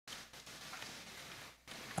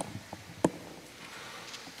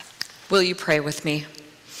Will you pray with me?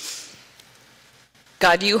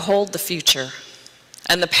 God, you hold the future,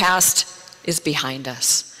 and the past is behind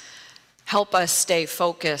us. Help us stay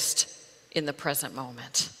focused in the present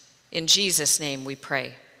moment. In Jesus' name we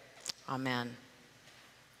pray. Amen.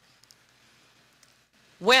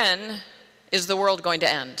 When is the world going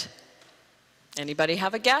to end? Anybody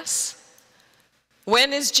have a guess?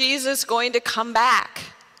 When is Jesus going to come back?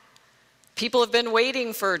 People have been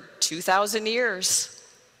waiting for 2,000 years.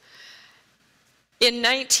 In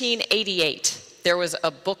 1988, there was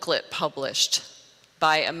a booklet published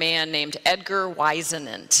by a man named Edgar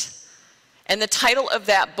Whisenant. And the title of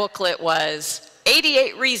that booklet was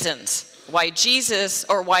 88 Reasons Why Jesus,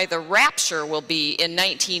 or Why the Rapture Will Be in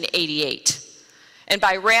 1988. And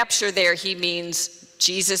by rapture there, he means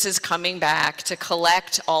Jesus is coming back to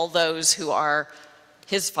collect all those who are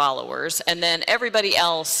his followers, and then everybody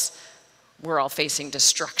else, we're all facing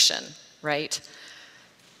destruction, right?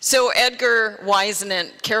 So Edgar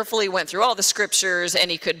Whisenant carefully went through all the scriptures, and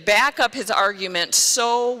he could back up his argument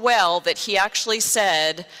so well that he actually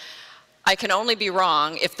said, I can only be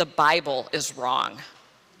wrong if the Bible is wrong.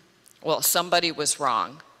 Well, somebody was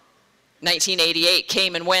wrong. 1988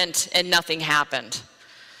 came and went, and nothing happened.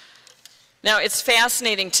 Now, it's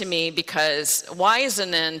fascinating to me because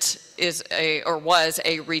Whisenant was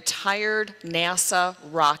a retired NASA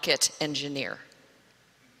rocket engineer.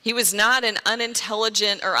 He was not an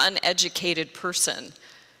unintelligent or uneducated person,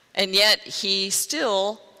 and yet he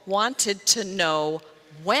still wanted to know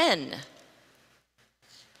when.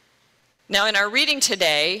 Now, in our reading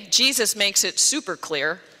today, Jesus makes it super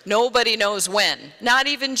clear. Nobody knows when. Not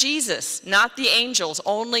even Jesus, not the angels.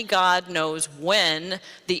 Only God knows when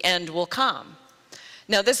the end will come.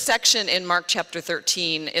 Now, this section in Mark chapter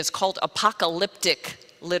 13 is called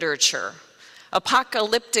apocalyptic literature.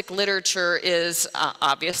 Apocalyptic literature is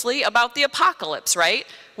obviously about the apocalypse, right?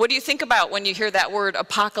 What do you think about when you hear that word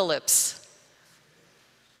apocalypse?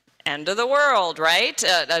 End of the world, right?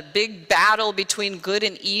 A big battle between good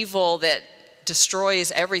and evil that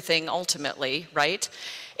destroys everything ultimately, right?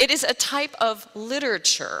 It is a type of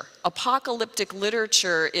literature. Apocalyptic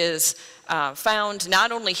literature is found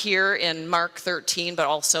not only here in Mark 13, but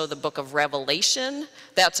also the book of Revelation.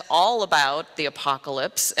 That's all about the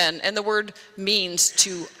apocalypse. And the word means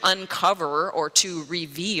to uncover or to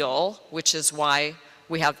reveal, which is why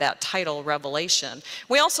we have that title, Revelation.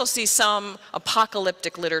 We also see some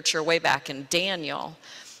apocalyptic literature way back in Daniel.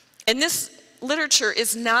 And this literature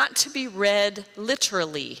is not to be read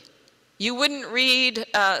literally. You wouldn't read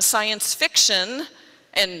science fiction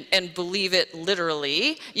and believe it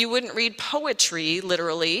literally. You wouldn't read poetry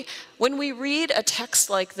literally. When we read a text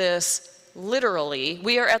like this literally,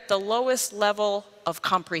 we are at the lowest level of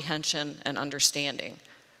comprehension and understanding.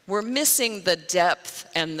 We're missing the depth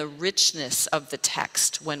and the richness of the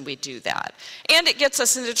text when we do that. And it gets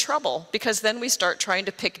us into trouble because then we start trying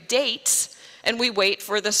to pick dates and we wait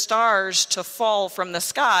for the stars to fall from the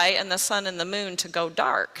sky and the sun and the moon to go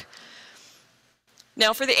dark.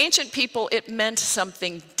 Now, for the ancient people, it meant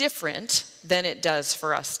something different than it does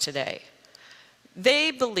for us today.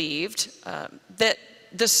 They believed that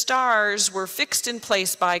the stars were fixed in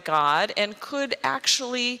place by God and could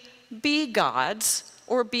actually be gods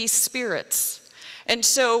or be spirits. And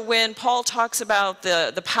so when Paul talks about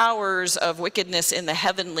the powers of wickedness in the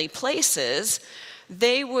heavenly places,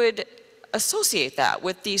 they would associate that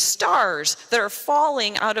with these stars that are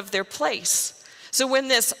falling out of their place. So when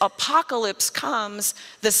this apocalypse comes,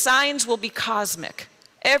 the signs will be cosmic.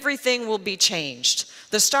 Everything will be changed.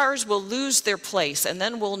 The stars will lose their place, and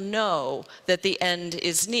then we'll know that the end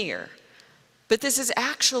is near. But this is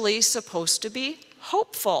actually supposed to be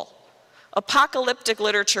hopeful. Apocalyptic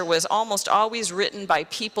literature was almost always written by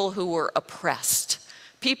people who were oppressed,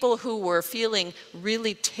 people who were feeling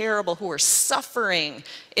really terrible, who were suffering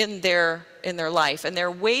in their life. And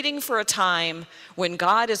they're waiting for a time when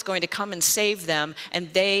God is going to come and save them,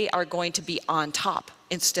 and they are going to be on top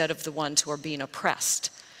instead of the ones who are being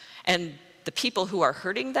oppressed. And the people who are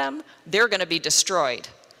hurting them, they're going to be destroyed.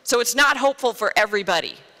 So it's not hopeful for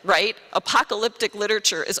everybody, right? Apocalyptic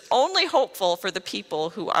literature is only hopeful for the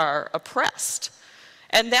people who are oppressed.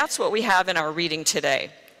 And that's what we have in our reading today.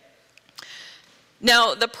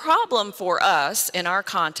 Now, the problem for us in our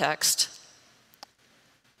context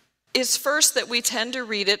is first that we tend to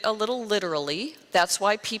read it a little literally. That's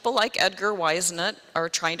why people like Edgar Whisenant are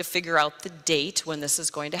trying to figure out the date when this is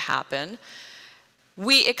going to happen.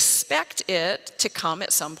 We expect it to come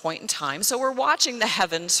at some point in time, so we're watching the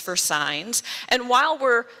heavens for signs. And while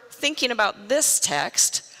we're thinking about this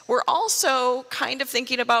text, we're also kind of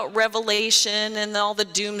thinking about Revelation and all the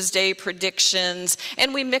doomsday predictions,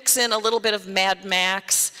 and we mix in a little bit of Mad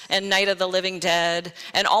Max and Night of the Living Dead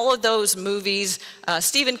and all of those movies,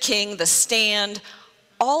 Stephen King, The Stand,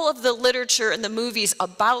 all of the literature and the movies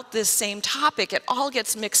about this same topic. It all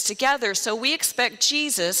gets mixed together. So we expect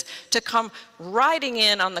Jesus to come riding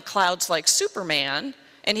in on the clouds like Superman,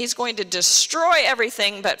 and he's going to destroy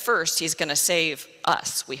everything, but first he's going to save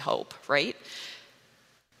us, we hope, right?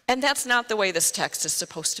 And that's not the way this text is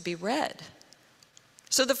supposed to be read.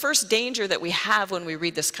 So the first danger that we have when we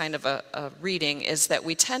read this kind of a reading is that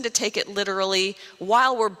we tend to take it literally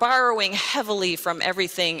while we're borrowing heavily from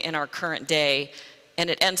everything in our current day, and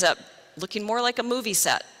it ends up looking more like a movie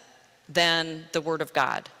set than the Word of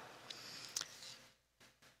God.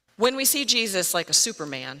 When we see Jesus like a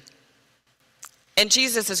Superman, and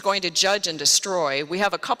Jesus is going to judge and destroy, we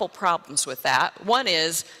have a couple problems with that. One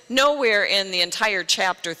is, nowhere in the entire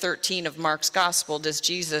chapter 13 of Mark's Gospel does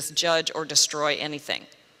Jesus judge or destroy anything.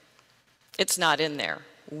 It's not in there.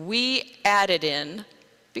 We add it in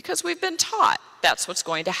because we've been taught that's what's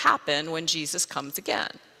going to happen when Jesus comes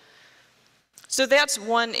again. So that's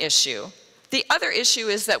one issue. The other issue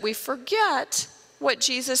is that we forget what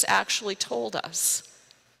Jesus actually told us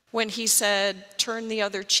when he said, turn the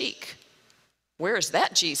other cheek. Where is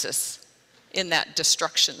that Jesus in that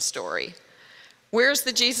destruction story? Where's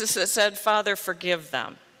the Jesus that said, Father, forgive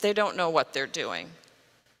them? They don't know what they're doing.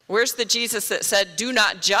 Where's the Jesus that said, do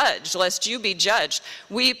not judge, lest you be judged?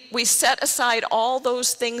 We set aside all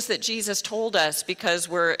those things that Jesus told us because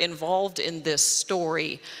we're involved in this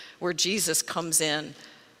story where Jesus comes in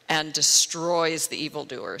and destroys the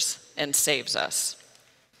evildoers and saves us.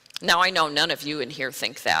 Now, I know none of you in here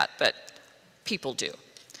think that, but people do.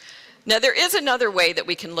 Now, there is another way that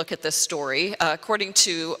we can look at this story. According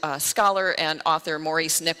to scholar and author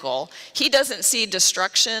Maurice Nichol, he doesn't see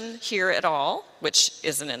destruction here at all, which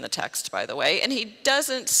isn't in the text, by the way, and he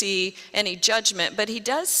doesn't see any judgment, but he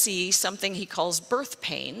does see something he calls birth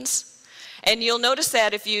pains. And you'll notice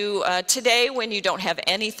that if you, today when you don't have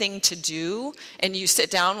anything to do and you sit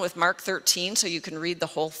down with Mark 13 so you can read the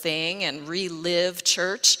whole thing and relive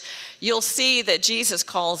church, you'll see that Jesus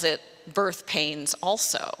calls it birth pains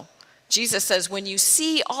also. Jesus says, when you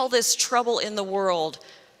see all this trouble in the world,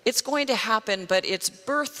 it's going to happen, but it's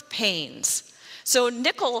birth pains. So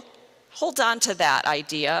Nichol holds on to that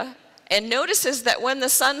idea and notices that when the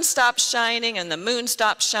sun stops shining and the moon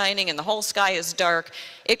stops shining and the whole sky is dark,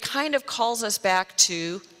 it kind of calls us back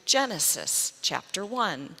to Genesis chapter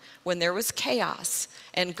 1, when there was chaos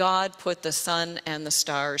and God put the sun and the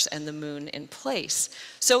stars and the moon in place.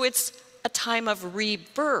 So it's a time of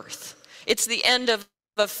rebirth. It's the end of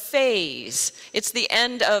a phase. It's the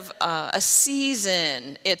end of a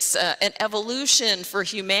season. It's an evolution for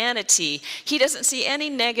humanity. He doesn't see any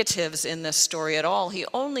negatives in this story at all. He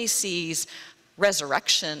only sees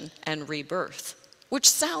resurrection and rebirth, which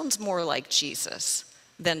sounds more like Jesus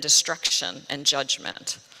than destruction and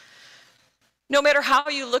judgment. No matter how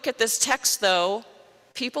you look at this text, though,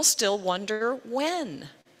 people still wonder when.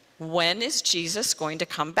 When is Jesus going to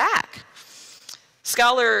come back?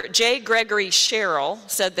 Scholar J. Gregory Sherrill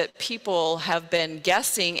said that people have been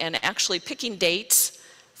guessing and actually picking dates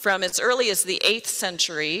from as early as the 8th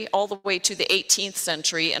century all the way to the 18th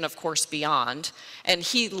century and of course beyond. And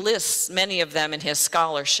he lists many of them in his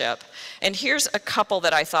scholarship. And here's a couple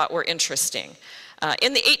that I thought were interesting.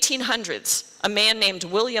 In the 1800s, a man named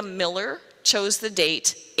William Miller chose the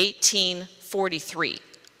date 1843.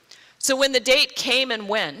 So when the date came and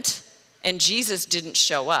went and Jesus didn't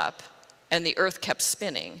show up, and the earth kept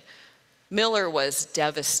spinning, Miller was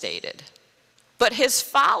devastated. But his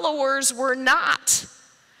followers were not.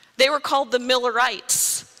 They were called the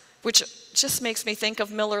Millerites, which just makes me think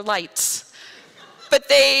of Miller Lights. But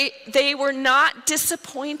they were not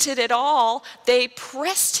disappointed at all. They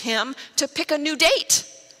pressed him to pick a new date,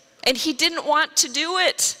 and he didn't want to do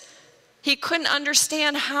it. He couldn't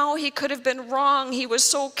understand how he could have been wrong. He was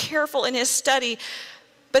so careful in his study.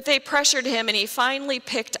 But they pressured him, and he finally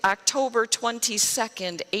picked October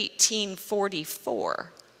 22nd,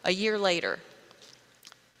 1844, a year later.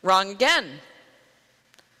 Wrong again.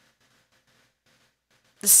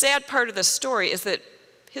 The sad part of the story is that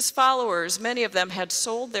his followers, many of them had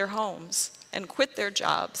sold their homes and quit their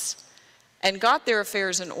jobs and got their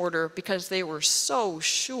affairs in order because they were so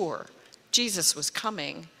sure Jesus was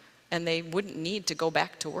coming and they wouldn't need to go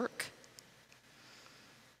back to work.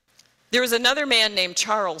 There was another man named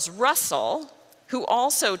Charles Russell who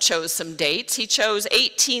also chose some dates. He chose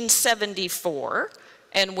 1874,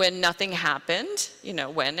 and when nothing happened, you know,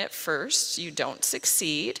 when at first you don't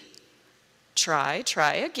succeed, Try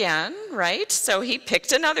again, right? So he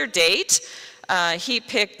picked another date. He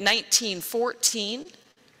picked 1914,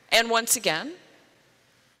 and once again,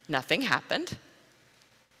 nothing happened.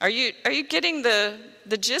 Are you getting the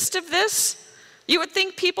gist of this? You would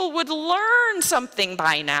think people would learn something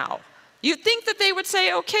by now. You'd think that they would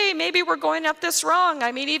say, okay, maybe we're going at this wrong.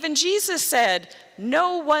 I mean, even Jesus said,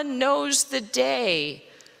 no one knows the day.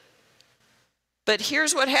 But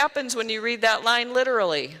here's what happens when you read that line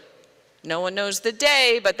literally. No one knows the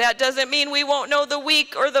day, but that doesn't mean we won't know the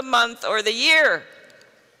week or the month or the year.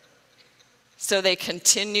 So they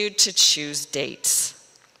continued to choose dates.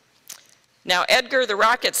 Now, Edgar, the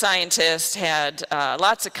rocket scientist, had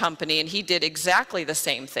lots of company, and he did exactly the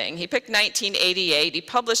same thing. He picked 1988. He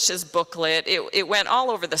published his booklet. It went all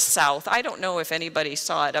over the South. I don't know if anybody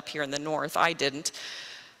saw it up here in the North. I didn't.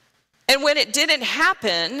 And when it didn't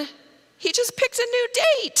happen, he just picked a new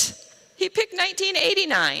date. He picked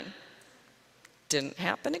 1989. Didn't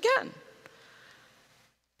happen again.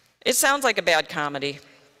 It sounds like a bad comedy.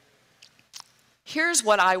 Here's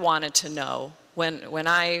what I wanted to know when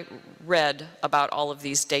I read about all of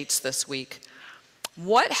these dates this week.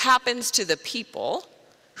 What happens to the people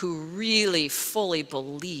who really fully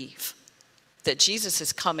believe that Jesus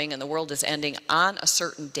is coming and the world is ending on a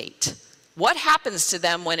certain date? What happens to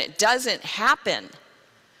them when it doesn't happen?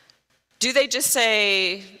 Do they just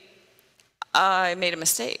say, I made a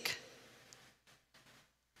mistake?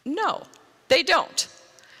 No, they don't.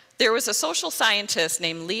 There was a social scientist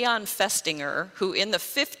named Leon Festinger who in the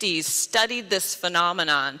 50s studied this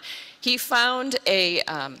phenomenon. He found a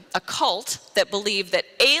cult that believed that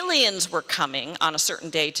aliens were coming on a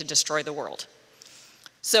certain day to destroy the world.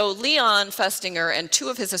 So Leon Festinger and two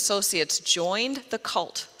of his associates joined the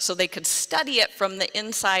cult so they could study it from the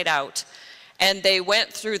inside out. And they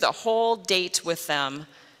went through the whole date with them,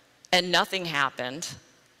 and nothing happened.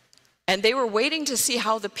 And they were waiting to see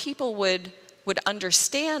how the people would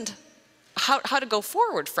understand how to go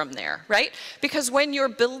forward from there, right? Because when your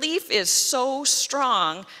belief is so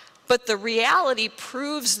strong, but the reality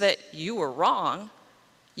proves that you were wrong,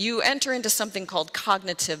 you enter into something called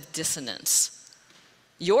cognitive dissonance.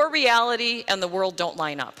 Your reality and the world don't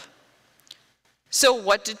line up. So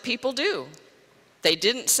what did people do? They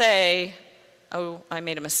didn't say, oh, I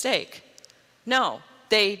made a mistake. No,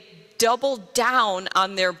 they doubled down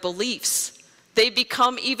on their beliefs. They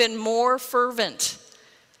become even more fervent.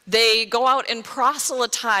 They go out and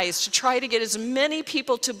proselytize to try to get as many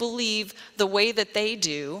people to believe the way that they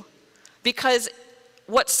do, because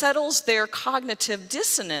what settles their cognitive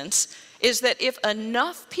dissonance is that if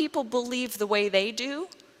enough people believe the way they do,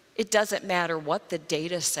 it doesn't matter what the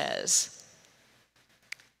data says.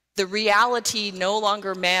 The reality no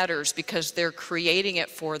longer matters because they're creating it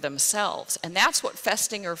for themselves. And that's what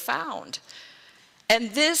Festinger found.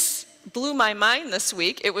 And this blew my mind this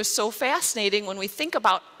week. It was so fascinating when we think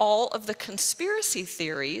about all of the conspiracy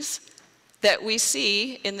theories that we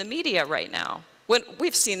see in the media right now.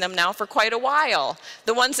 We've seen them now for quite a while.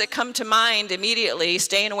 The ones that come to mind immediately,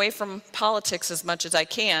 staying away from politics as much as I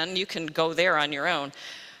can, you can go there on your own.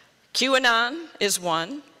 QAnon is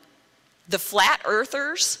one. The flat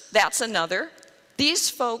earthers, that's another. These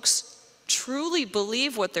folks truly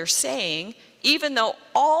believe what they're saying, even though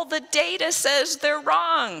all the data says they're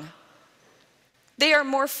wrong. They are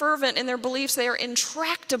more fervent in their beliefs. They are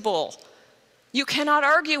intractable. You cannot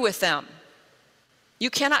argue with them. You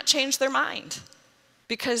cannot change their mind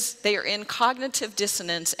because they are in cognitive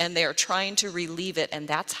dissonance and they are trying to relieve it, and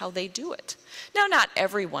that's how they do it. Now, not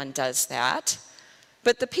everyone does that,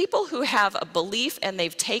 but the people who have a belief and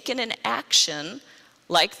they've taken an action,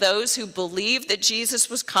 like those who believed that Jesus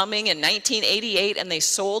was coming in 1988 and they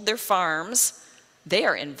sold their farms, they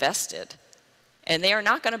are invested. And they are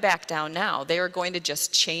not going to back down now. They are going to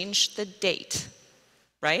just change the date,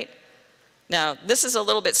 right? Now, this is a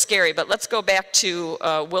little bit scary, but let's go back to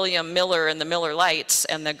William Miller and the Miller Lights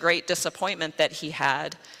and the great disappointment that he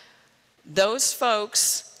had. Those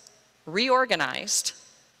folks reorganized.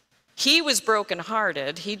 He was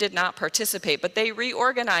brokenhearted. He did not participate, but they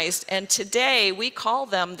reorganized, and today we call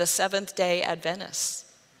them the Seventh-day Adventists.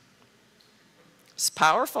 It's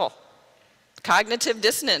powerful. Cognitive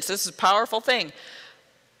dissonance, this is a powerful thing.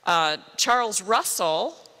 Charles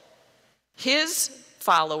Russell, his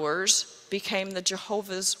followers became the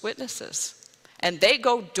Jehovah's Witnesses. And they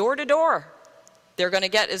go door to door. They're going to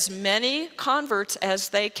get as many converts as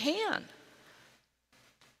they can.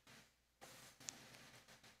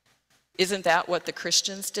 Isn't that what the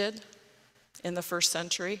Christians did in the first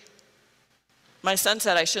century? My son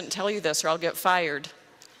said I shouldn't tell you this or I'll get fired.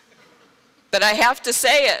 But I have to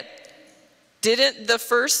say it. Didn't the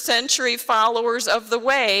first century followers of the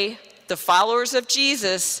way, the followers of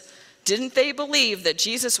Jesus, didn't they believe that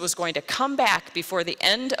Jesus was going to come back before the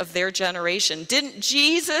end of their generation? Didn't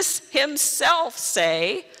Jesus himself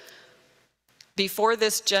say, before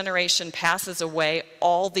this generation passes away,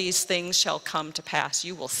 all these things shall come to pass?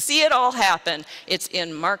 You will see it all happen. It's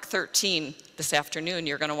in Mark 13 this afternoon.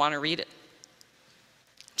 You're going to want to read it.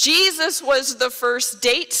 Jesus was the first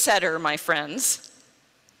date setter, my friends.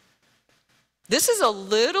 This is a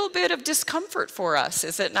little bit of discomfort for us,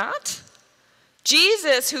 is it not?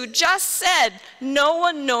 Jesus, who just said, no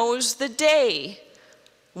one knows the day,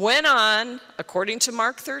 went on, according to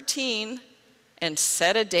Mark 13, and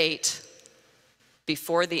set a date.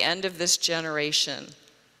 Before the end of this generation,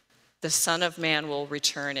 the Son of Man will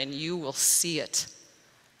return and you will see it.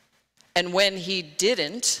 And when he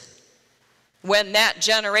didn't, when that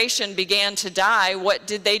generation began to die, what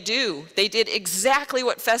did they do? They did exactly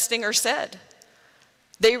what Festinger said.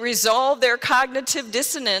 They resolved their cognitive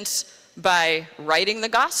dissonance by writing the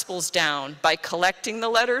Gospels down, by collecting the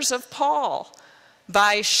letters of Paul,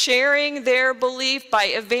 by sharing their belief,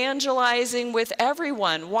 by evangelizing with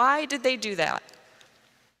everyone. Why did they do that?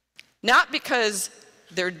 Not because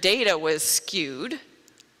their data was skewed.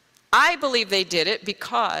 I believe they did it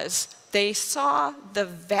because they saw the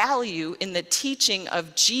value in the teaching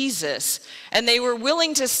of Jesus, and they were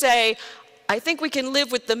willing to say, I think we can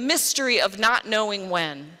live with the mystery of not knowing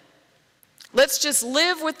when. Let's just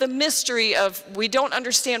live with the mystery of we don't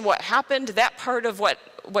understand what happened, that part of what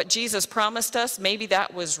Jesus promised us, maybe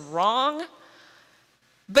that was wrong.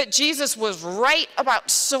 But Jesus was right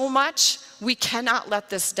about so much, we cannot let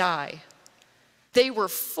this die. They were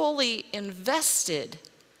fully invested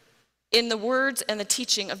in the words and the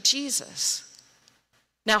teaching of Jesus.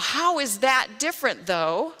 Now, how is that different,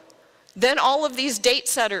 though, than all of these date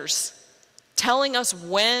setters telling us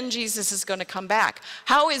when Jesus is going to come back?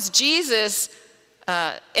 How is Jesus,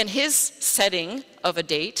 in his setting of a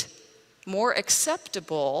date, more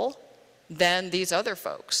acceptable than these other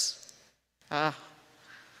folks? I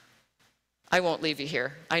won't leave you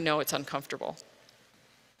here. I know it's uncomfortable.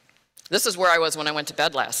 This is where I was when I went to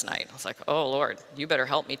bed last night. I was like, oh, Lord, you better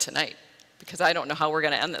help me tonight, because I don't know how we're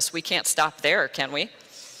going to end this. We can't stop there, can we?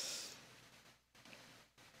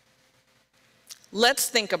 Let's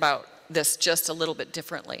think about this just a little bit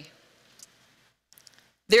differently.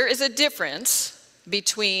 There is a difference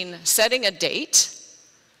between setting a date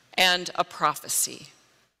and a prophecy.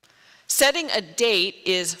 Setting a date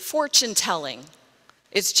is fortune telling.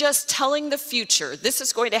 It's just telling the future. This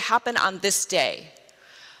is going to happen on this day.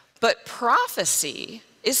 But prophecy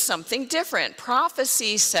is something different.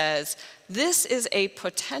 Prophecy says this is a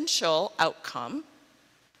potential outcome,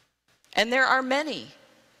 and there are many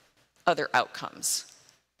other outcomes.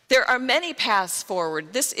 There are many paths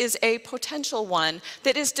forward. This is a potential one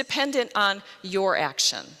that is dependent on your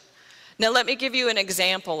action. Now, let me give you an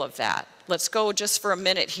example of that. Let's go just for a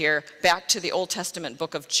minute here back to the Old Testament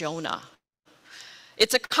book of Jonah.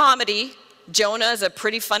 It's a comedy. Jonah is a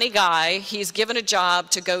pretty funny guy. He's given a job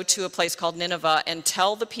to go to a place called Nineveh and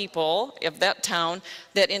tell the people of that town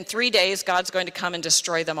that in 3 days God's going to come and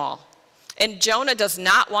destroy them all. And Jonah does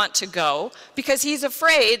not want to go because he's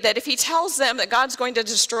afraid that if he tells them that God's going to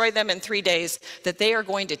destroy them in 3 days, that they are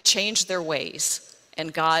going to change their ways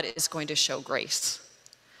and God is going to show grace.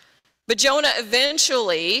 But Jonah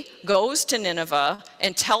eventually goes to Nineveh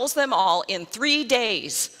and tells them all in 3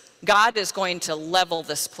 days, God is going to level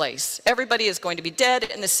this place. Everybody is going to be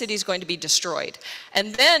dead and the city is going to be destroyed.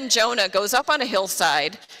 And then Jonah goes up on a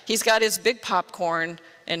hillside. He's got his big popcorn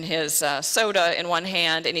and his soda in one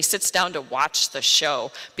hand, and he sits down to watch the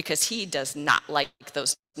show because he does not like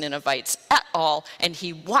those Ninevites at all, and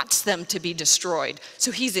he wants them to be destroyed.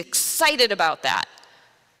 So he's excited about that.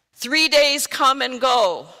 3 days come and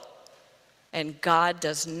go, and God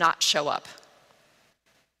does not show up.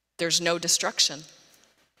 There's no destruction.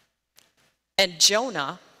 And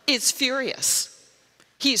Jonah is furious.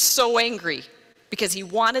 He's so angry because he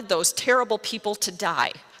wanted those terrible people to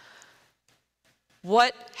die.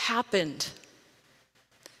 What happened?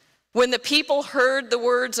 When the people heard the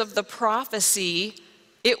words of the prophecy,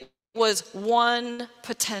 it was one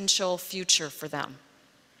potential future for them.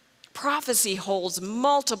 Prophecy holds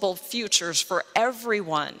multiple futures for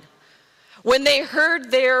everyone. When they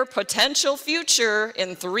heard their potential future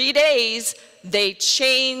in 3 days, they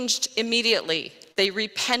changed immediately. They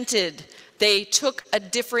repented. They took a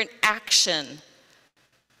different action.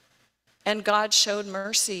 And God showed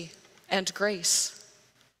mercy and grace.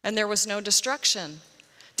 And there was no destruction.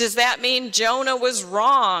 Does that mean Jonah was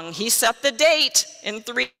wrong? He set the date in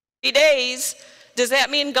 3 days. Does that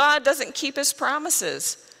mean God doesn't keep his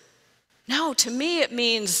promises? No, to me it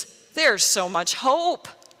means there's so much hope.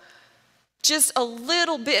 Just a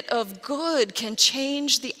little bit of good can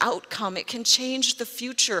change the outcome. It can change the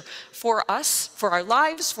future for us, for our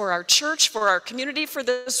lives, for our church, for our community, for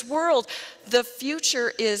this world. The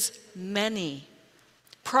future is many.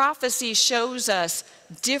 Prophecy shows us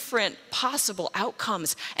different possible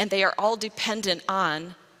outcomes, and they are all dependent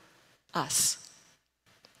on us.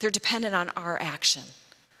 They're dependent on our action.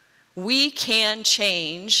 We can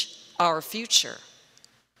change our future.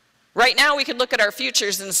 Right now, we could look at our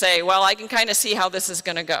futures and say, well, I can kind of see how this is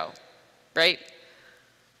going to go, right?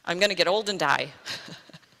 I'm going to get old and die.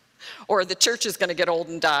 Or the church is going to get old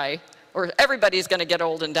and die. Or everybody's going to get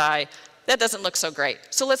old and die. That doesn't look so great.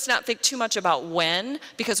 So let's not think too much about when,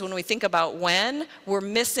 because when we think about when, we're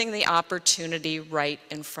missing the opportunity right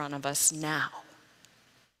in front of us now.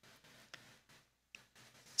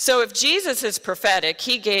 So if Jesus is prophetic,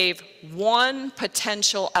 he gave one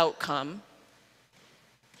potential outcome,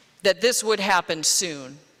 that this would happen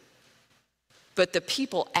soon. But the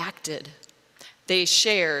people acted. They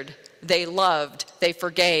shared, they loved, they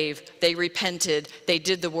forgave, they repented, they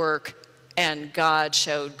did the work, and God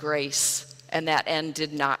showed grace, and that end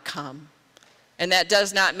did not come. And that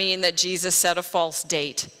does not mean that Jesus set a false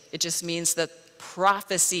date. It just means that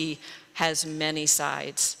prophecy has many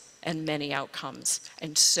sides and many outcomes,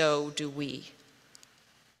 and so do we.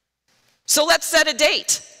 So let's set a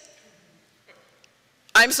date.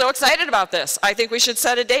 I'm so excited about this. I think we should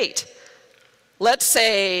set a date. Let's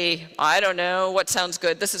say, I don't know, what sounds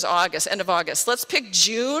good? This is August, end of August. Let's pick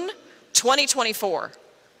June 2024.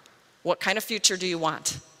 What kind of future do you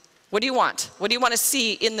want? What do you want? What do you want to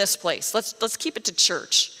see in this place? Let's keep it to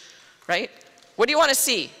church, right? What do you want to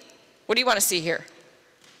see? What do you want to see here?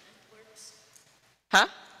 Huh?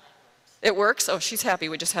 It works? Oh, she's happy.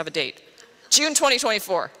 We just have a date. June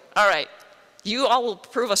 2024. All right. You all will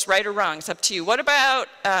prove us right or wrong. It's up to you. What about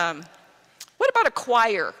a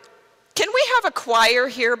choir? Can we have a choir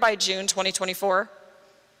here by June 2024?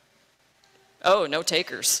 Oh, no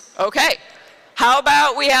takers. Okay. How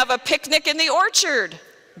about we have a picnic in the orchard,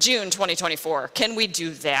 June 2024? Can we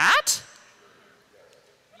do that?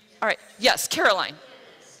 All right. Yes, Caroline.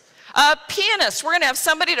 A pianist. We're going to have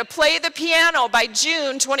somebody to play the piano by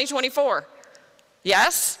June 2024.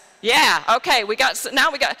 Yes? Yeah. Okay.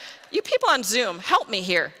 Now we got you people on Zoom. Help me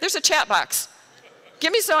here. There's a chat box.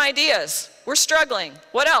 Give me some ideas. We're struggling.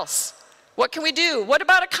 What else? What can we do? What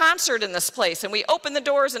about a concert in this place? And we open the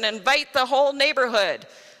doors and invite the whole neighborhood.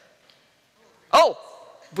 Oh,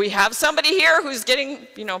 we have somebody here who's getting,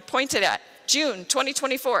 pointed at. June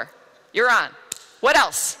 2024. You're on. What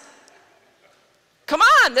else? Come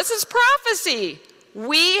on, this is prophecy.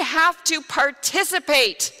 We have to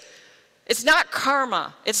participate. It's not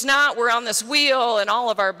karma. It's not we're on this wheel and all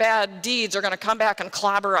of our bad deeds are going to come back and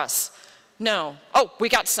clobber us. No. Oh, we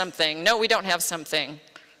got something. No, we don't have something.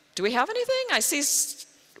 Do we have anything? I see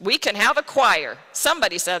we can have a choir.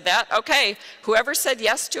 Somebody said that. Okay, whoever said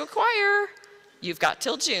yes to a choir, you've got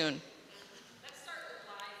till June. Let's start with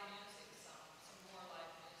live music,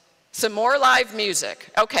 Some more live music.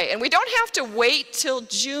 Okay, and we don't have to wait till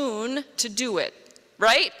June to do it,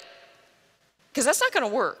 right? Because that's not going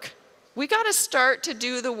to work. We got to start to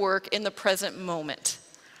do the work in the present moment.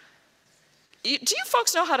 Do you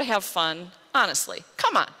folks know how to have fun? Honestly,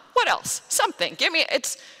 come on. What else? Something. Give me,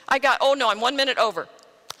 oh no, I'm 1 minute over.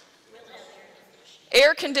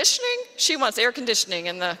 Air conditioning? She wants air conditioning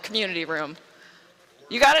in the community room.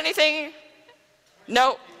 You got anything?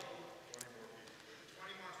 No.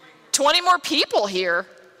 20 more people here.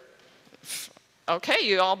 Okay,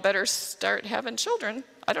 you all better start having children.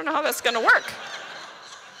 I don't know how that's going to work.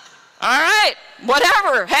 All right,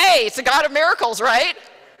 whatever. Hey, it's a God of miracles, right?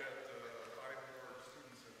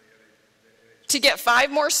 To get 5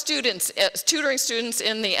 more students, tutoring students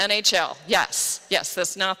in the NHL. Yes,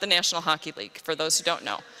 that's not the National Hockey League, for those who don't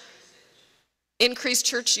know. Increased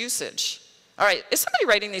church usage. All right, is somebody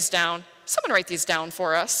writing these down? Someone write these down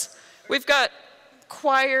for us. We've got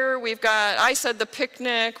choir, I said the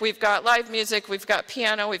picnic, we've got live music, we've got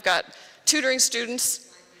piano, we've got tutoring students.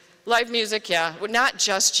 Live music, yeah. Well, not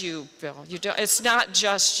just you, Bill. It's not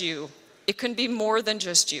just you. It can be more than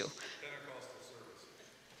just you.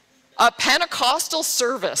 A Pentecostal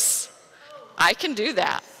service. I can do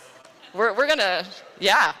that. We're gonna,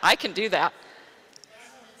 yeah, I can do that.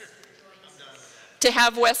 To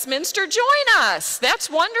have Westminster join us.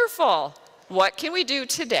 That's wonderful. What can we do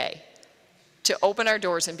today to open our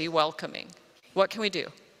doors and be welcoming? What can we do?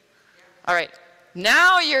 All right,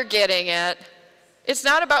 now you're getting it. It's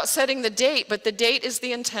not about setting the date, but the date is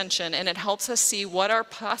the intention, and it helps us see what our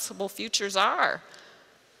possible futures are.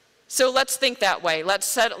 So let's think that way.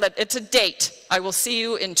 It's a date. I will see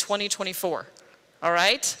you in 2024. All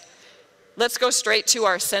right? Let's go straight to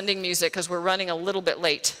our sending music because we're running a little bit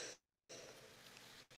late.